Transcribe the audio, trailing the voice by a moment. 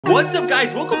What's up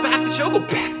guys, welcome back to the show, welcome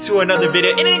back to another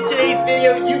video. And in today's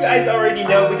video, you guys already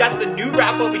know, we got the new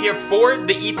wrap over here for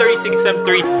the E36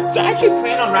 M3. So I actually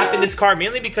plan on wrapping this car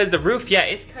mainly because the roof, yeah,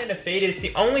 it's kind of faded. It's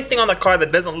the only thing on the car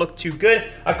that doesn't look too good.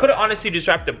 I could have honestly just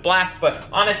wrapped it black, but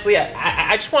honestly,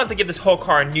 I just wanted to give this whole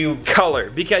car a new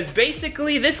color. Because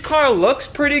basically, this car looks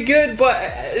pretty good,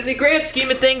 but in the greater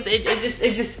scheme of things, it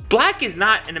just, black is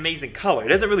not an amazing color. It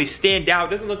doesn't really stand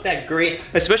out, it doesn't look that great,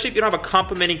 especially if you don't have a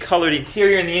complementing colored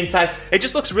interior in the inside. It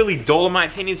just looks really dull in my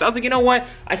opinion. So I was like, you know what?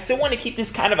 I still want to keep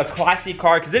this kind of a classy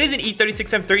car because it is an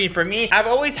E36 M3, and for me, I've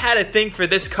always had a thing for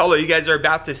this color you guys are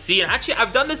about to see. And actually,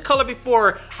 I've done this color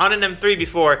before on an M3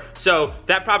 before, so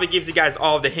that probably gives you guys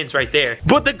all of the hints right there.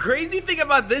 But the crazy thing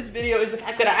about this video is the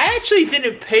fact that I actually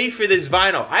didn't pay for this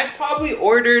vinyl. I probably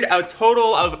ordered a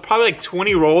total of probably like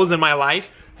 20 rolls in my life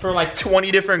for like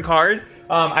 20 different cars.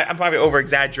 I'm probably over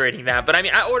exaggerating that, but I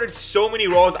mean, I ordered so many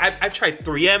rolls. I've tried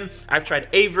 3M, I've tried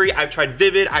Avery, I've tried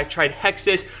Vivid, I've tried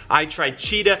Hexus, I tried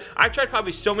Cheetah. I've tried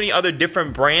probably so many other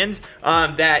different brands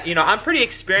that, you know, I'm pretty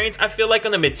experienced, I feel like,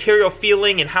 on the material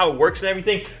feeling and how it works and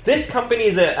everything. This company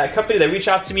is a company that reached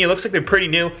out to me. It looks like they're pretty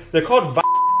new. They're called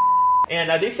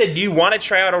and they said, do you want to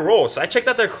try out a roll? So I checked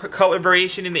out their color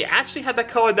variation, and they actually had the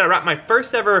color that I wrapped my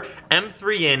first ever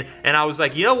M3 in, and I was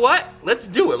like, you know what? Let's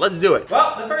do it, let's do it.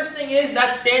 Well, the first thing is,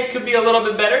 that stand could be a little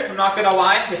bit better. I'm not gonna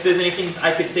lie, if there's anything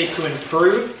I could say to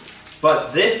improve.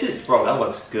 But this is, bro, that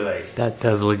looks good. That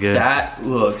does look good. That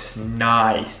looks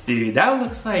nice, dude. That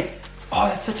looks like, oh,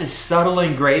 that's such a subtle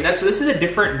and gray. So this is a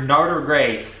different Nardo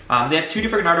gray. They have two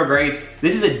different Nardo grays.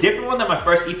 This is a different one than my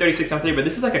first E36 M3, but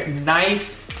this is like a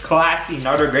nice, classy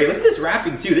Nardo gray. Look at this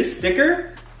wrapping too, this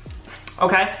sticker.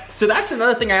 Okay, so that's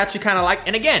another thing I actually kind of like.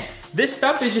 And again, this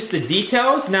stuff is just the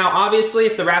details. Now, obviously,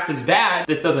 if the wrap is bad,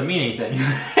 this doesn't mean anything.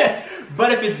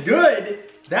 But if it's good,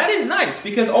 that is nice,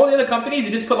 because all the other companies,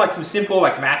 they just put like some simple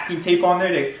like masking tape on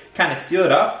there to kind of seal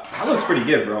it up. That looks pretty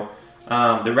good, bro.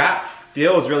 The wrap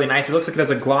feels really nice. It looks like it has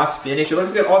a gloss finish. It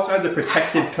looks like it also has a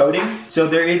protective coating. So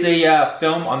there is a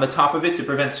film on the top of it to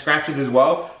prevent scratches as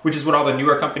well, which is what all the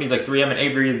newer companies like 3M and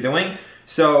Avery is doing.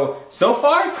 So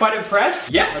far, quite impressed.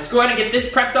 Yeah, let's go ahead and get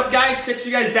this prepped up, guys. Sit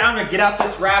you guys down and get out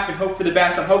this wrap and hope for the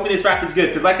best. I'm hoping this wrap is good,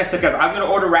 because like I said, guys, I was gonna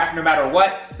order wrap no matter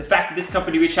what. The fact that this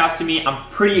company reached out to me, I'm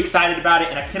pretty excited about it,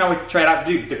 and I cannot wait to try it out.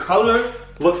 Dude, the color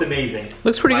looks amazing.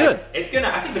 Looks pretty good. I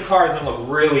think the car is gonna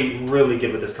look really, really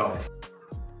good with this color.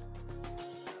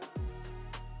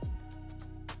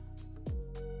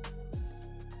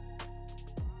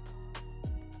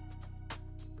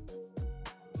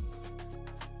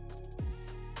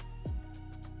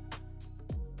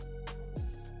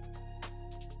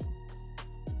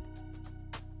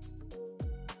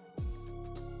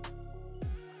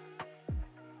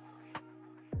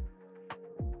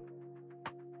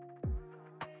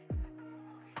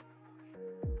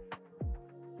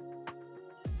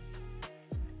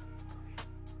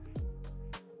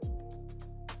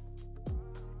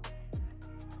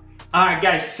 Alright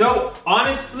guys, so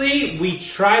honestly, we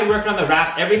tried working on the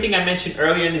wrap. Everything I mentioned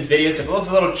earlier in this video, so if it looks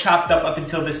a little chopped up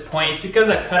until this point, it's because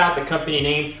I cut out the company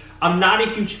name. I'm not a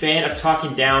huge fan of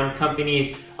talking down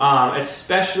companies,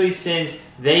 especially since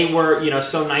they were, you know,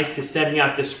 so nice to send me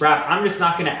out this wrap. I'm just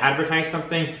not gonna advertise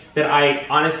something that I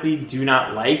honestly do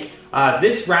not like.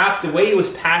 This wrap, the way it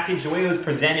was packaged, the way it was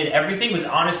presented, everything was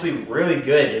honestly really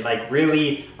good. And like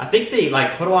really, I think they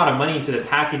like put a lot of money into the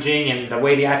packaging and the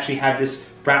way they actually have this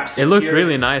wrap secured. It looked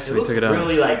really nice when we took it out.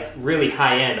 Really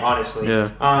high end, honestly. Yeah.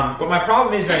 But my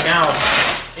problem is right now,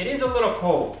 it is a little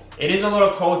cold. It is a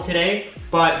little cold today,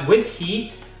 but with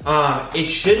heat, it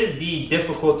shouldn't be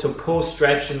difficult to pull,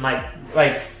 stretch, and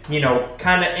like you know,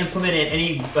 kind of implement in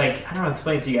any, like, I don't know how to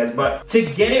explain it to you guys, but to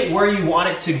get it where you want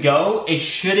it to go, it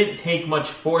shouldn't take much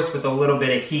force with a little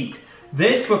bit of heat.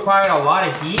 This required a lot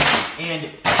of heat, and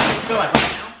I feel like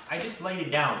right now, I just laid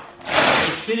it down.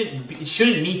 It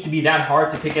shouldn't need to be that hard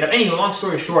to pick it up. Anyway, long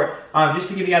story short, just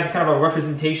to give you guys kind of a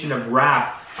representation of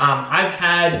wrap, I've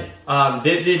had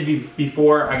Vivid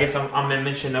before. I guess I'm gonna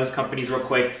mention those companies real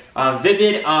quick.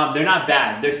 Vivid, they're not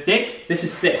bad. They're thick. This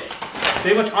is thick.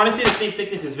 Pretty much, honestly, the same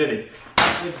thickness as Vivid.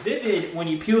 With Vivid, when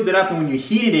you peeled it up and when you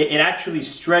heated it, it actually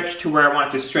stretched to where I want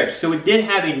it to stretch. So it did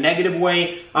have a negative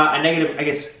way, a negative, I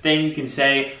guess, thing you can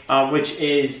say, which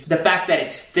is the fact that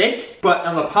it's thick, but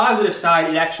on the positive side,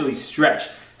 it actually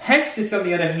stretched. Hexus, on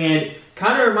the other hand,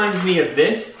 kind of reminds me of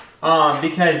this.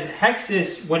 because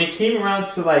Hexus, when it came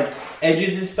around to like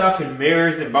edges and stuff and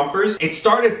mirrors and bumpers, it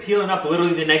started peeling up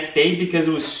literally the next day because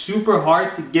it was super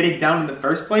hard to get it down in the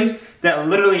first place, that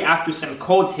literally after some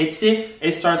cold hits it,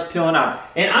 it starts peeling out.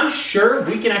 And I'm sure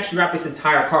we can actually wrap this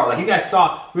entire car. Like you guys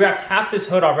saw, we wrapped half this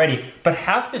hood already, but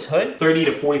half this hood, 30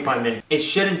 to 45 minutes. It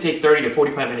shouldn't take 30 to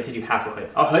 45 minutes to do half a hood.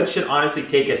 A hood should honestly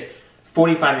take us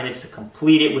 45 minutes to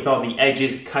complete it with all the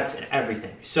edges, cuts, and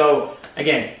everything. So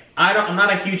again, I'm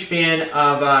not a huge fan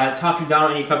of talking down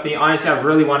on any company. Honestly, I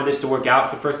really wanted this to work out.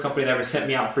 It's the first company that ever sent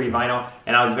me out free vinyl,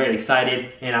 and I was very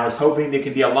excited, and I was hoping there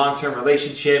could be a long-term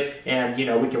relationship and, you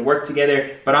know, we can work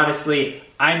together. But honestly,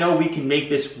 I know we can make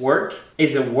this work.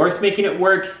 Is it worth making it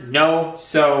work? No.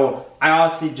 So I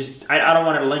honestly just, I don't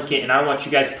want to link it, and I don't want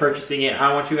you guys purchasing it. I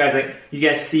don't want you guys, like, you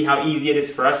guys see how easy it is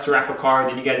for us to wrap a car,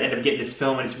 then you guys end up getting this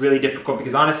film, and it's really difficult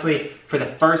because honestly, for the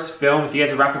first film, if you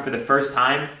guys are wrapping for the first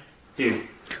time, dude,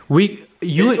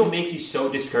 this will make you so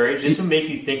discouraged. This will make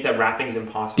you think that wrapping is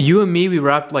impossible. You and me, we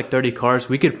wrapped like 30 cars.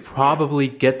 We could probably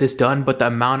get this done, but the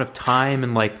amount of time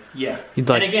and like... Yeah. Like,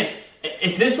 and again,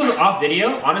 if this was off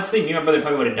video, honestly, me and my brother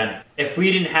probably would have done it. If we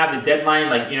didn't have the deadline,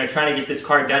 like, you know, trying to get this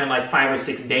car done in like 5 or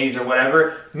 6 days or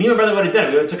whatever, me and my brother would have done it.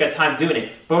 We would have took our time doing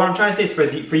it. But what I'm trying to say is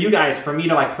for you guys, for me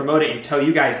to like promote it and tell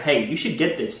you guys, hey, you should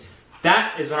get this.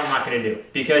 That is what I'm not going to do.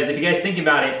 Because if you guys think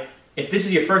about it, if this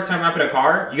is your first time wrapping a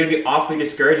car, you're gonna be awfully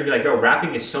discouraged and be like, yo,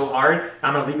 wrapping is so hard,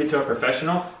 I'm gonna leave it to a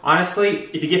professional. Honestly,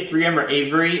 if you get 3M or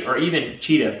Avery or even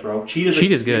Cheetah, bro. Cheetah's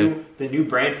like good. The new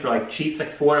brand for like cheap, it's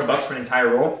like $400 for an entire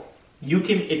roll. You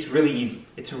can, it's really easy.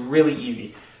 It's really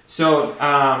easy. So,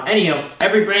 anyhow,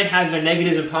 every brand has their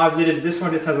negatives and positives. This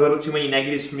one just has a little too many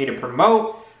negatives for me to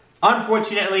promote,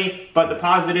 unfortunately, but the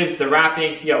positives, the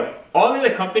wrapping, yo, all the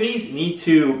other companies need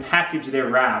to package their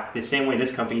wrap the same way this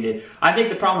company did. I think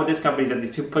the problem with this company is that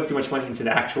they put too much money into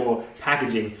the actual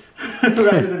packaging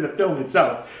rather than the film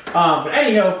itself. But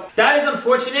anyhow, that is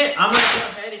unfortunate. I'm gonna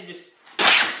go ahead and just...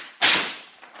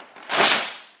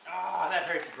 Oh, that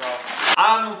hurts, bro.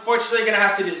 I'm unfortunately gonna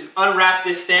have to just unwrap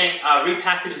this thing,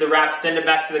 repackage the wrap, send it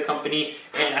back to the company,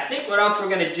 and I think what else we're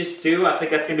gonna just do, I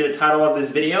think that's gonna be the title of this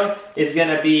video, is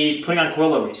gonna be putting on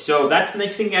coilovers. So that's the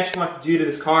next thing we actually want to do to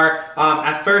this car.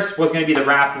 At first was gonna be the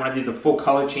wrap. We want to do the full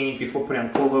color change before putting on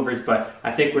coilovers, but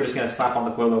I think we're just gonna slap on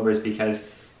the coilovers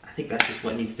because I think that's just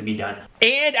what needs to be done.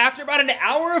 And after about an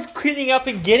hour of cleaning up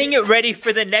and getting it ready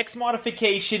for the next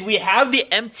modification, we have the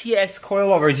MTS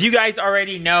coilovers. You guys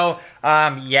already know,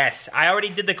 yes, I already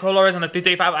did the coilovers on the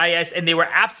 335 IS and they were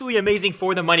absolutely amazing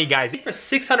for the money, guys. For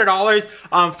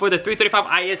 $600 for the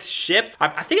 335 IS shipped,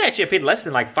 I think I actually paid less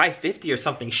than like $550 or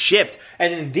something shipped.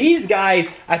 And then these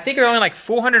guys, I think are only like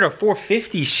 $400 or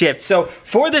 $450 shipped. So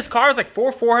for this car, it's like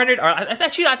 $400, or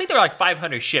actually I think they were like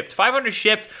 $500 shipped. $500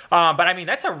 shipped, but I mean,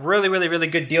 that's a really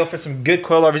good deal for some good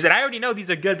coilovers. And I already know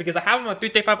these are good because I have them on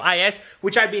 335 IS,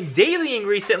 which I've been dailying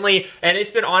recently, and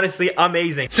it's been honestly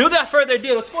amazing. So without further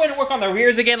ado, let's go ahead and work on the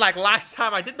rears again like last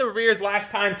time. I did the rears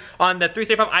last time on the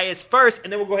 335 IS first,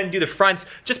 and then we'll go ahead and do the fronts,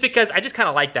 just because I just kind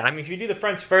of like that. I mean, if you do the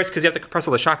fronts first, because you have to compress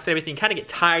all the shocks and everything, you kind of get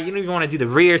tired. You don't even want to do the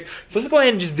rears. So let's go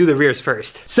ahead and just do the rears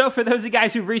first. So for those of you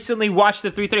guys who recently watched the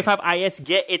 335 IS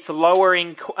get its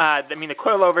lowering, the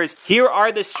coilovers, here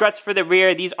are the struts for the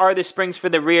rear. These are the springs for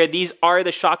the rear. These are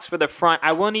the shocks for the front.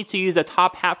 I will need to use the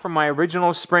top hat from my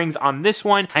original springs on this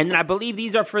one, and then I believe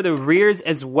these are for the rears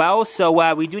as well,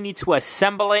 so we do need to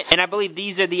assemble it, and I believe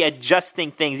these are the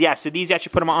adjusting things. Yeah, so these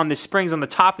actually put them on the springs on the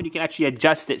top, and you can actually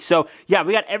adjust it. So yeah,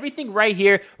 we got everything right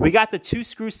here. We got the 2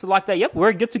 screws to lock that. Yep,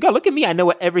 we're good to go. Look at me, I know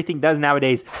what everything does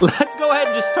nowadays. Let's go ahead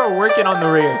and just start working on the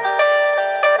rear.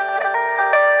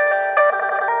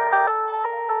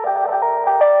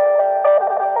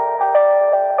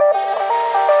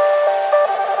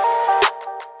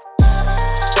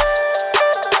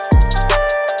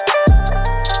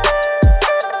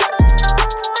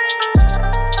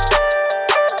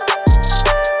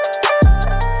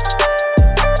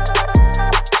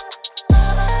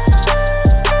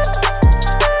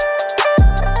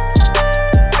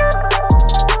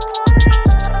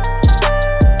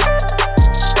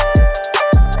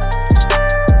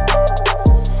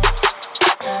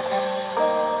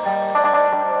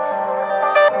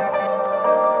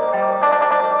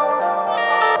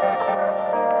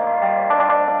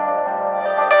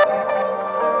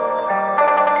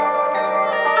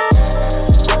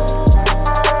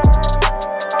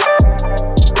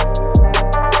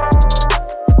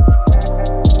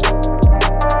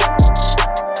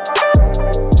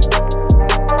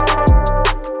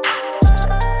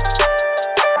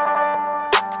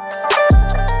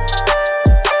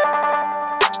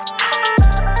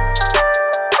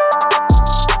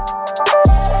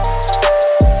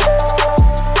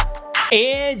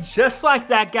 just like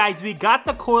that, guys, we got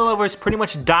the coilovers pretty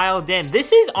much dialed in.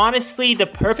 This is honestly the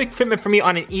perfect fitment for me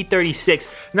on an E36.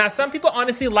 Now, some people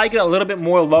honestly like it a little bit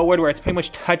more lowered where it's pretty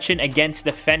much touching against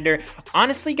the fender.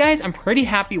 Honestly, guys, I'm pretty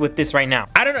happy with this right now.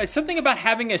 I don't know, it's something about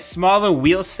having a smaller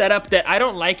wheel setup that I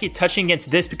don't like it touching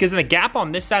against this, because the gap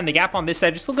on this side and the gap on this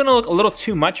side just gonna look a little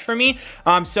too much for me.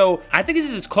 So I think this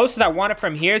is as close as I want it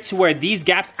from here to where these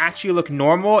gaps actually look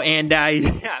normal. And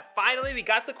yeah, finally we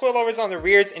got the coilovers on the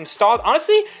rears installed.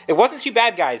 Honestly, it wasn't too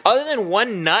bad, guys. Other than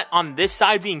one nut on this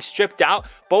side being stripped out,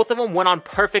 both of them went on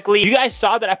perfectly. You guys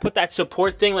saw that I put that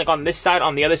support thing like on this side,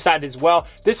 on the other side as well.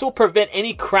 This will prevent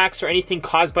any cracks or anything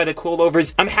caused by the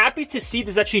coilovers. I'm happy to see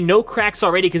there's actually no cracks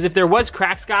already, because if there was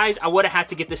cracks, guys, I would have had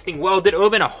to get this thing welded. It would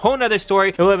have been a whole nother story.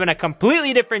 It would have been a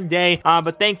completely different day,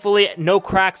 but thankfully no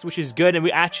cracks, which is good. And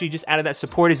we actually just added that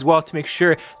support as well to make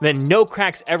sure that no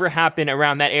cracks ever happen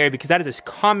around that area, because that is a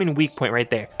common weak point right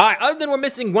there. All right, other than we're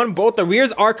missing one bolt, the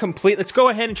rears are complete. Let's go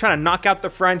ahead and try to knock out the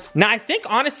fronts. Now, I think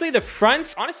honestly the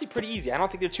fronts, honestly pretty easy. I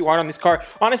don't think they're too hard on this car.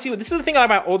 Honestly, this is the thing about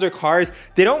my older cars.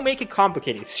 They don't make it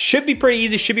complicated. It should be pretty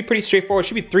easy, should be pretty straightforward. It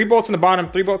should be 3 bolts on the bottom,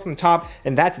 3 bolts on the top,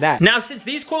 and that's that. Now, since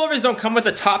these coilovers don't come with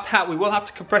a top hat, we will have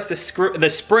to compress the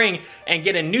spring and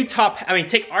get a new top,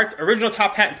 take our original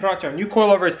top hat and put it onto our new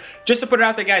coilovers. Just to put it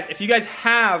out there, guys, if you guys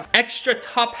have extra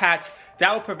top hats,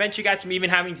 that will prevent you guys from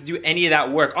even having to do any of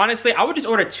that work. Honestly, I would just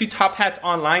order 2 top hats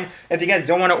online if you guys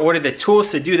don't want to order the tools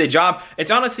to do the job.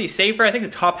 It's honestly safer. I think the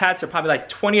top hats are probably like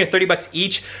 20 or 30 bucks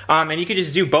each, and you can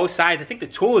just do both sides. I think the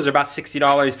tools are about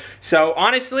 $60. So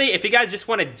honestly, if you guys just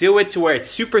want to do it to where it's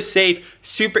super safe,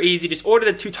 super easy, just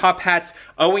order the 2 top hats,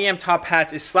 OEM top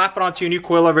hats, is slap it onto your new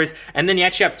coilovers, and then you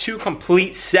actually have 2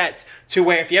 complete sets to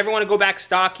where if you ever want to go back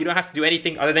stock, you don't have to do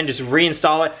anything other than just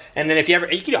reinstall it. And then if you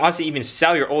ever, you can also even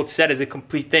sell your old set as a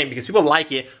complete thing, because people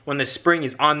like it when the spring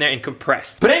is on there and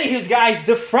compressed. But anyways, guys,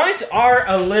 the fronts are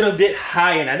a little bit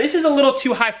higher. Now, this is a little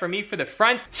too high for me for the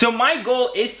front. So my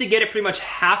goal is to get it pretty much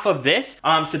half of this.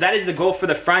 So that is the goal for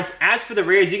the fronts. As for the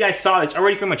rears, you guys saw it's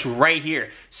already pretty much right here.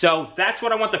 So that's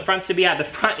what I want the fronts to be at. The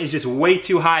front is just way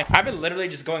too high. I've been literally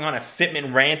just going on a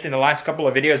fitment rant in the last couple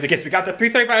of videos, because we got the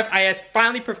 335 IS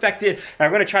finally perfected, and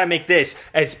I'm gonna try to make this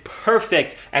as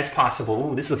perfect as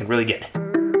possible. Ooh, this is looking really good.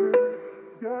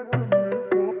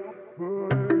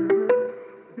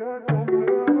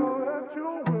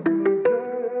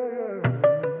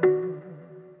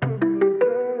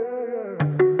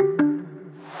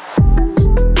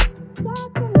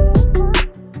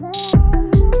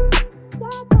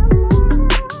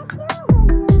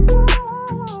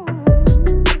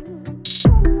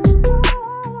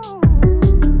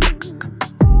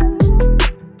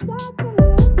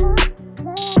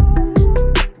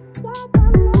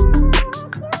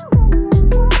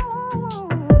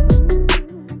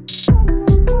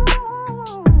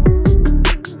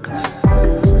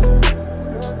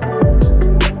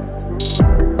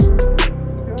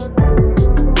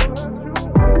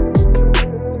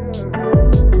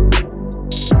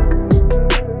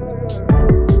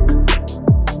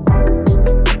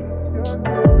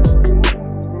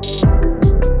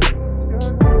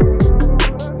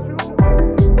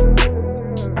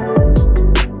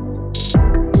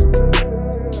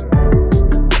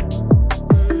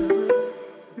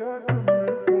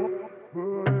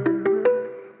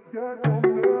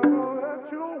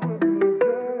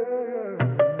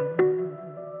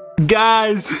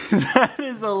 Guys, that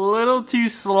is a little too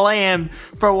slammed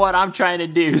for what I'm trying to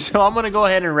do. So I'm gonna go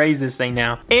ahead and raise this thing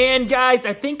now. And guys,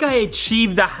 I think I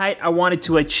achieved the height I wanted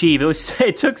to achieve.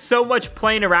 It took so much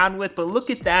playing around with, but look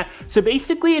at that. So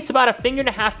basically it's about 1.5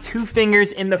 fingers, 2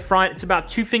 fingers in the front. It's about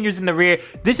 2 fingers in the rear.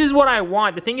 This is what I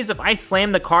want. The thing is, if I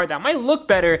slam the car, that might look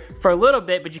better for a little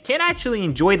bit, but you can't actually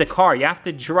enjoy the car. You have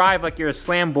to drive like you're a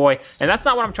slam boy, and that's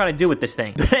not what I'm trying to do with this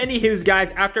thing. But anyways,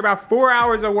 guys, after about 4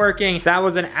 hours of working, that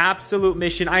was an absolute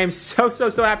mission. I am so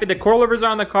happy. The coilovers are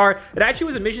on the car. It actually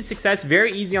was a mission success.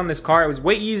 Very easy on this car. It was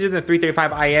way easier than the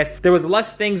 335 IS. There was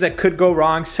less things that could go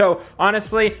wrong. So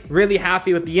honestly, really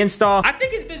happy with the install. I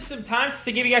think it's been some time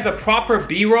to give you guys a proper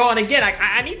B-roll. And again,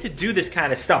 I need to do this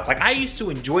kind of stuff. Like, I used to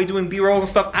enjoy doing B-rolls and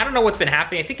stuff. I don't know what's been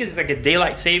happening. I think it's like a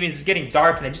daylight savings. It's getting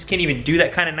dark and I just can't even do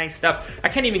that kind of nice stuff. I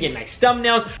can't even get nice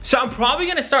thumbnails. So I'm probably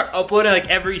gonna start uploading like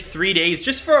every 3 days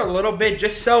just for a little bit,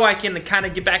 just so I can kind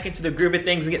of get back into the groove of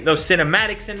things and get those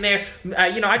cinematics in there.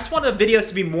 You know, I just want the videos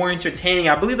to be more entertaining.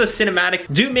 I believe those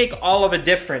cinematics do make all of a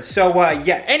difference. So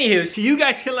yeah, anywho, you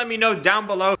guys can let me know down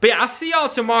below. But yeah, I'll see y'all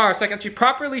tomorrow so I can actually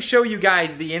properly show you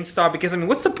guys the install, because I mean,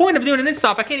 what's the point of doing an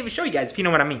install if I can't even show you guys, if you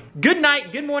know what I mean? Good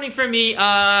night, good morning for me,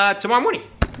 tomorrow morning.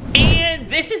 And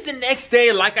this is the next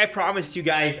day, like I promised you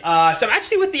guys. So I'm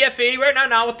actually with the F80 right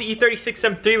now with the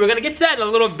E36 M3. We're gonna get to that in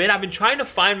a little bit. I've been trying to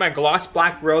find my gloss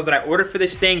black grills that I ordered for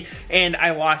this thing, and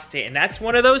I lost it. And that's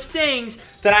one of those things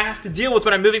that I have to deal with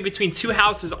when I'm moving between two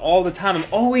houses all the time. I'm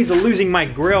always losing my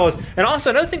grills. And also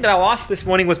another thing that I lost this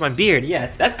morning was my beard.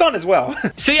 Yeah, that's gone as well.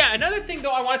 So yeah, another thing though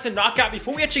I wanted to knock out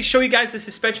before we actually show you guys the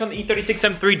suspension on the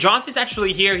E36 M3. Jonathan's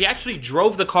actually here. He actually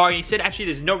drove the car and he said actually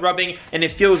there's no rubbing and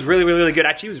it feels really good.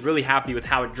 Actually, he was really happy with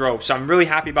how it drove. So I'm really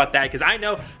happy about that because I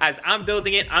know as I'm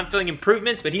building it, I'm feeling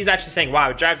improvements, but he's actually saying, wow,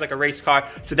 it drives like a race car.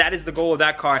 So that is the goal of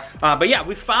that car. But yeah,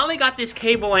 we finally got this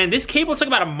cable in. This cable took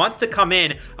about a month to come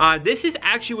in. This is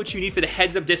actually what you need for the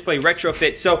heads-up display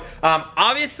retrofit. So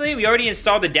obviously we already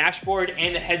installed the dashboard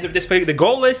and the heads-up display. The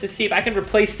goal is to see if I can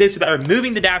replace this without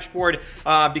removing the dashboard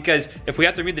because if we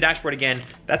have to remove the dashboard again,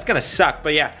 that's gonna suck.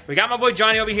 But yeah, we got my boy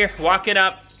Johnny over here walking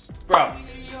up. Bro,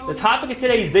 the topic of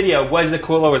today's video was the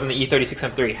coilovers on the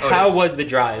E36 M3. How was the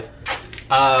drive?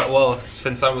 Well,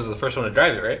 since I was the first one to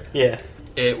drive it, right? Yeah.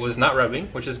 It was not rubbing,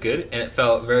 which is good, and it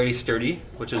felt very sturdy,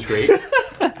 which is great.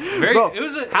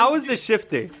 How was the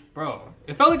shifter? Bro,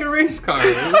 it felt like a race car.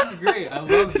 It was great. I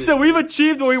loved it. So we've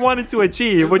achieved what we wanted to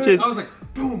achieve, which is... I was like,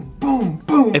 boom, boom,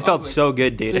 boom. It felt so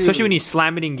good, dude. Especially when you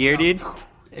slam it in gear, dude.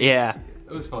 Yeah.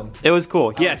 It was fun. It was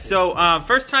cool. Yeah, so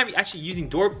first time actually using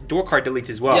door card deletes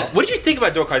as well. Yes. What did you think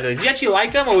about door card deletes? Do you actually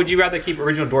like them, or would you rather keep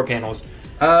original door panels?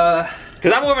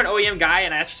 Because I'm more of an OEM guy,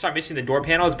 and I actually start missing the door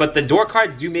panels, but the door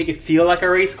cards do make it feel like a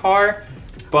race car.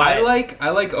 But I like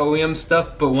OEM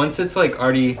stuff, but once it's like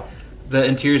already the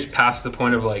interior's past the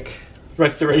point of like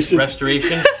restoration, might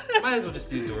as well just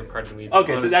do door card deletes.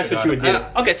 Okay, so that's what you would do.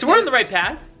 Okay, so we're on the right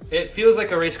path. It feels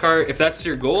like a race car. If that's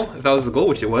your goal, if that was the goal,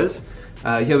 which it was, you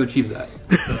have achieved that.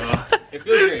 So, it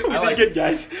feels great. I like it,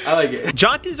 guys. I like it.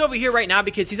 Jonathan's over here right now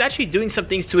because he's actually doing some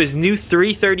things to his new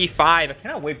 335. I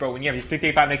cannot wait, bro, when you have your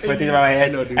 335 next to my 335 my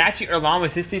head. No, actually, Erlan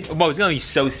was his thing. Bro, it's gonna be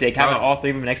so sick having all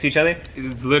three of them next to each other.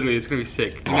 Literally, it's gonna be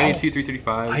sick. 92,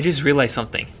 335. I just realized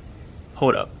something.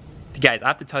 Hold up. Guys, I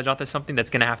have to tell Jonathan something that's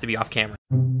gonna have to be off camera.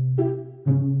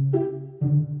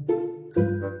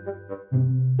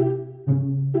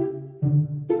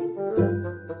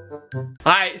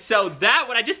 Alright, so that,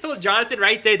 what I just told Jonathan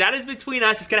right there, that is between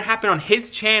us. It's gonna happen on his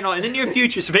channel in the near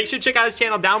future, so make sure to check out his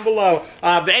channel down below.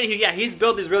 But anyway, yeah, his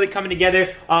build is really coming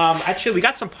together. Actually, we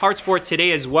got some parts for it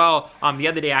today as well, the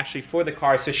other day actually, for the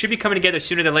car, so it should be coming together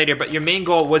sooner than later, but your main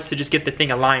goal was to just get the thing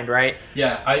aligned, right?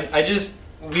 Yeah,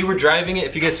 we were driving it,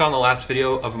 if you guys saw in the last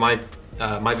video of my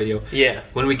video. Yeah.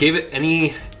 When we gave it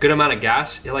any good amount of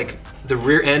gas, it like the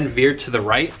rear end veered to the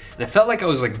right, and it felt like I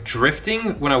was like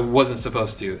drifting when I wasn't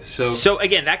supposed to. So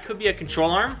again, that could be a control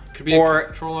arm,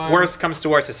 or worst comes to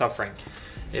worst, a subframe.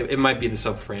 It might be the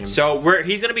subframe. So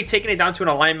he's gonna be taking it down to an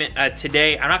alignment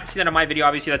today. I'm not gonna see that on my video,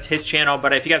 obviously that's his channel,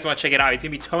 but if you guys wanna check it out, he's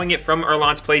gonna be towing it from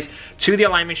Erlan's place to the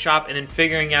alignment shop and then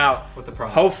figuring out what the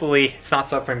problem. Hopefully it's not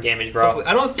subframe damage, bro. Hopefully.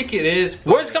 I don't think it is.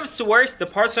 Worst comes to worst, the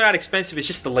parts are not expensive, it's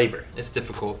just the labor. It's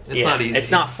difficult. It's not easy. It's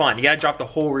not fun. You gotta drop the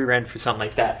whole rear end for something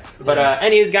like that. But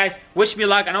anyways, guys, wish me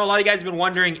luck. I know a lot of you guys have been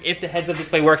wondering if the heads-up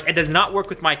display works. It does not work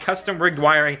with my custom rigged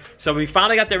wiring, so we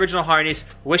finally got the original harness.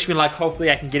 Wish me luck.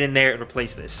 Hopefully I can get in there and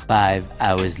replace this. 5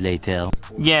 hours later.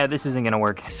 Yeah, this isn't gonna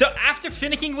work. So after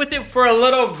finicking with it for a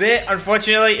little bit,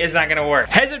 unfortunately, it's not gonna work.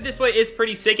 Heads-up display is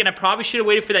pretty sick, and I probably should have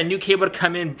waited for that new cable to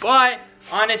come in, but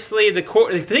honestly, the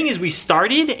thing is we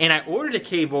started and I ordered a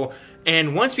cable,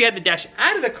 and once we had the dash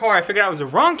out of the car, I figured out it was the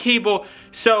wrong cable,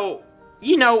 so,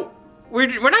 you know, we're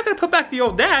not gonna put back the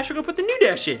old dash, we're gonna put the new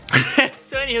dash in.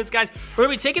 So anyways, guys, we're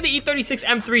gonna be taking the E36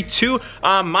 M3 to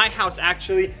my house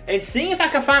actually, and seeing if I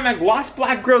can find my gloss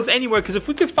black grills anywhere, because if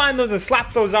we could find those and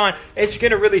slap those on, it's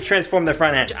gonna really transform the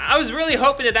front end. I was really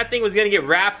hoping that that thing was gonna get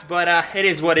wrapped, but it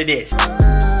is what it is.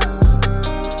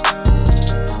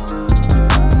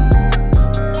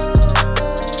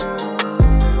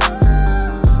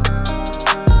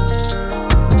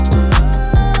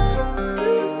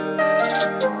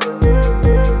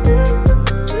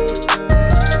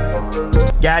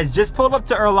 Guys, just pulled up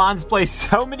to Erlan's place.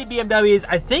 So many BMWs.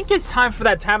 I think it's time for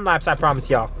that time lapse I promised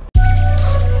y'all.